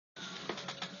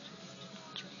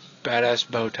Badass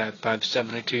Bowtie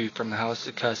 572 from the House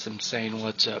of Custom saying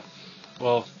what's up.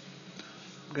 Well,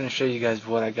 I'm going to show you guys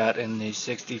what I got in the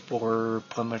 64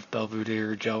 Plymouth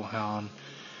Belvedere Gelhound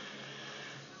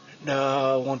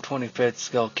 125th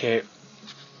scale kit.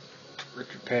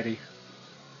 Richard Petty.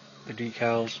 The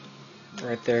decals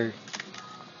right there.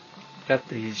 Got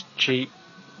these cheap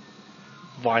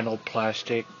vinyl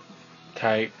plastic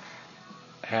type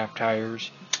half tires.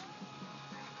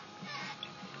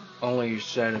 Only a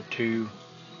set of 2.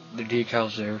 The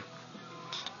decals there,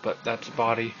 but that's the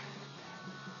body.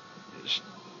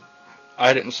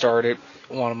 I didn't start it.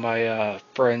 One of my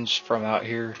friends from out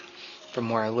here,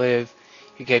 from where I live,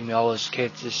 he gave me all his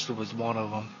kits. This was one of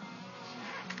them.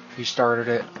 He started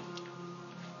it.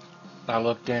 I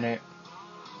looked in it.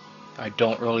 I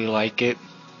don't really like it,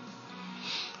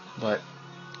 but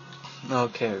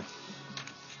okay.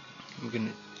 I'm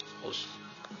gonna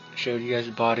show you guys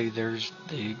the body. There's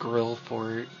the grill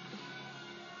for it.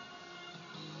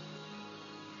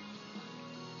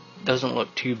 Doesn't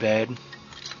look too bad.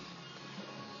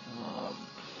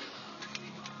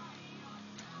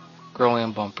 Grill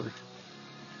and bumper.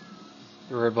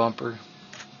 Rear bumper.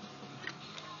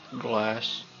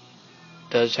 Glass.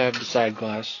 Does have the side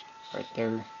glass right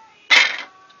there.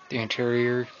 The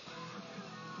interior.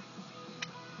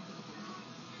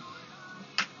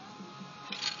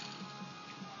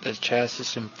 The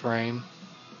chassis and frame.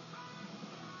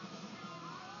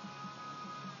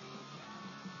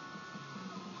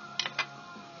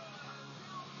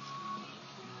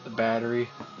 The battery.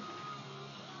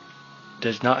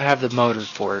 Does not have the motor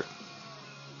for it.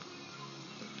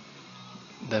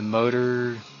 The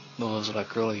motor was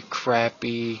like really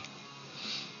crappy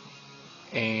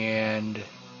and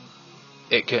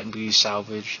it couldn't be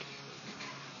salvaged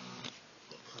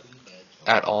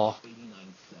at all.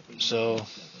 So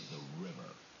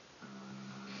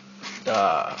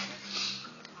I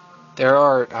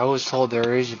was told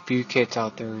there is a few kits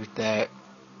out there that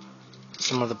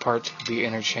some of the parts could be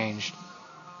interchanged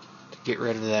to get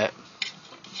rid of that.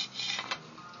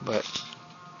 But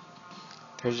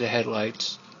there's the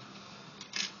headlights.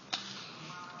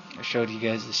 I showed you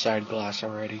guys the side glass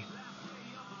already.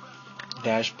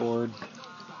 Dashboard.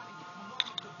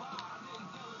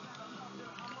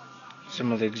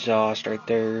 Some of the exhaust right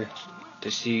there. The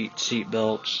seat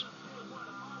belts.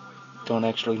 Don't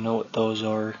actually know what those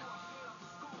are.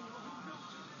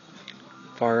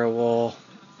 Firewall.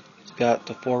 It's got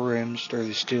the 4 rims. They're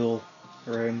the steel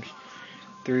rims.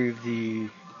 3 of the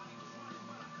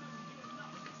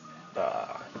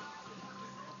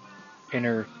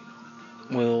inner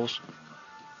wheels.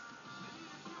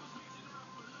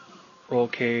 Roll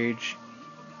cage.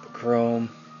 Chrome.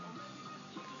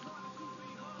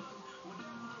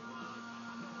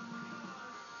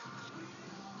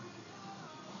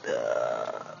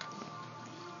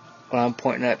 What I'm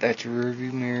pointing at, that's a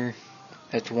rearview mirror.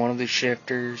 That's one of the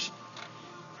shifters.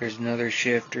 There's another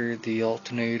shifter, the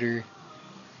alternator,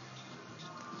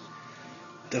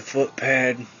 the foot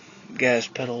pad, gas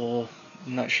pedal.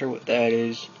 I'm not sure what that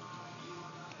is.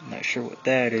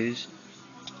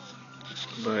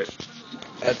 But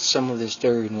that's some of the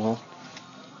steering wheel.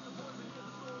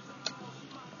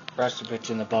 The rest of it's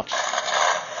in the box.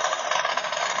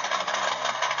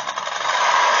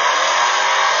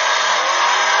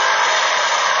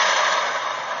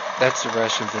 That's the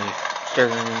rest of the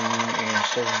steering and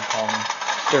steering column,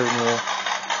 steering wheel,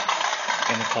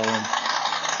 and the column.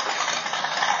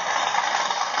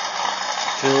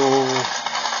 Fuel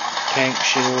tank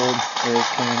shield, air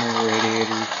cleaner,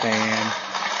 radiator, fan,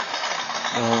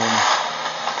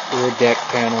 rear deck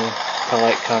panel,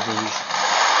 taillight covers.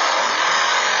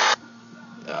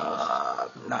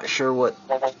 Not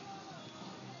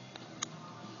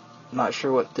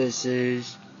sure what this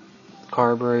is.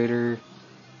 Carburetor.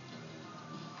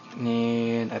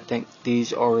 And I think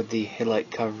these are the headlight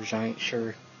covers. I ain't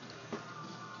sure.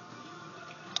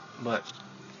 But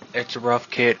it's a rough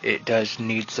kit. It does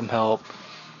need some help.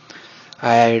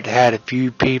 I had a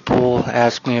few people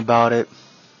ask me about it.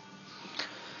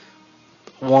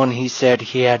 One, he said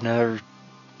he had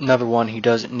another one, he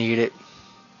doesn't need it.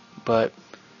 But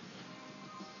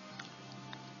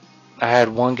I had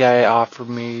one guy offer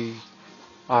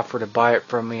to buy it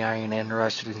from me. I ain't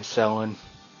interested in selling.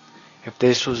 If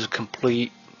this was a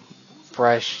complete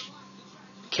fresh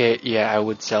kit, yeah, I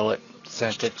would sell it.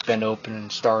 Since it's been open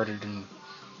and started and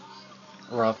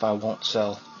rough, I won't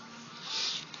sell.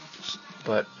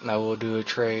 But I will do a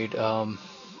trade.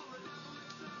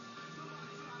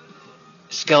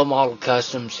 Scale Model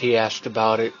Customs, he asked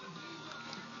about it.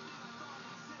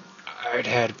 I'd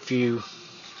had a few,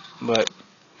 but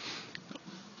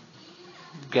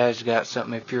guys got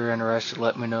something, if you're interested,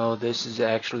 let me know. This is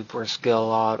actually for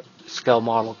scale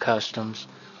model customs.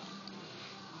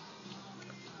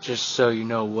 Just so you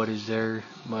know what is there,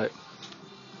 but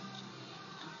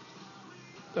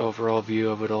overall view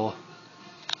of it all.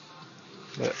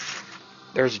 But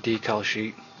there's a decal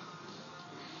sheet.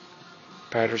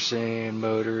 Patterson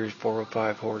Motors,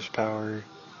 405 horsepower,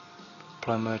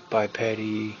 Plymouth by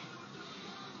Petty,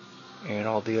 and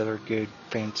all the other good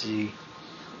fancy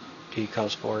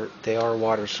decals for it. They are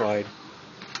water slide,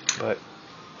 but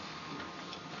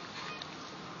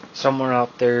someone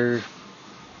out there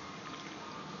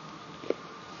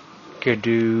could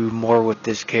do more with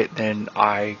this kit than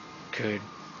I could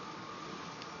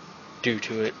do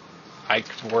to it. I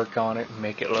could work on it and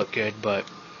make it look good, but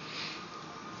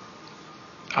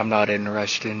I'm not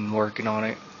interested in working on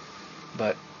it.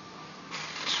 But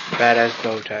Badass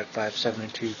Bowtie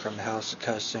 572 from the House of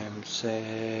Customs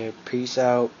said, peace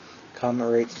out,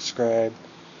 comment, rate, subscribe,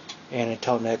 and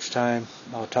until next time,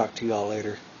 I'll talk to y'all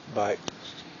later. Bye.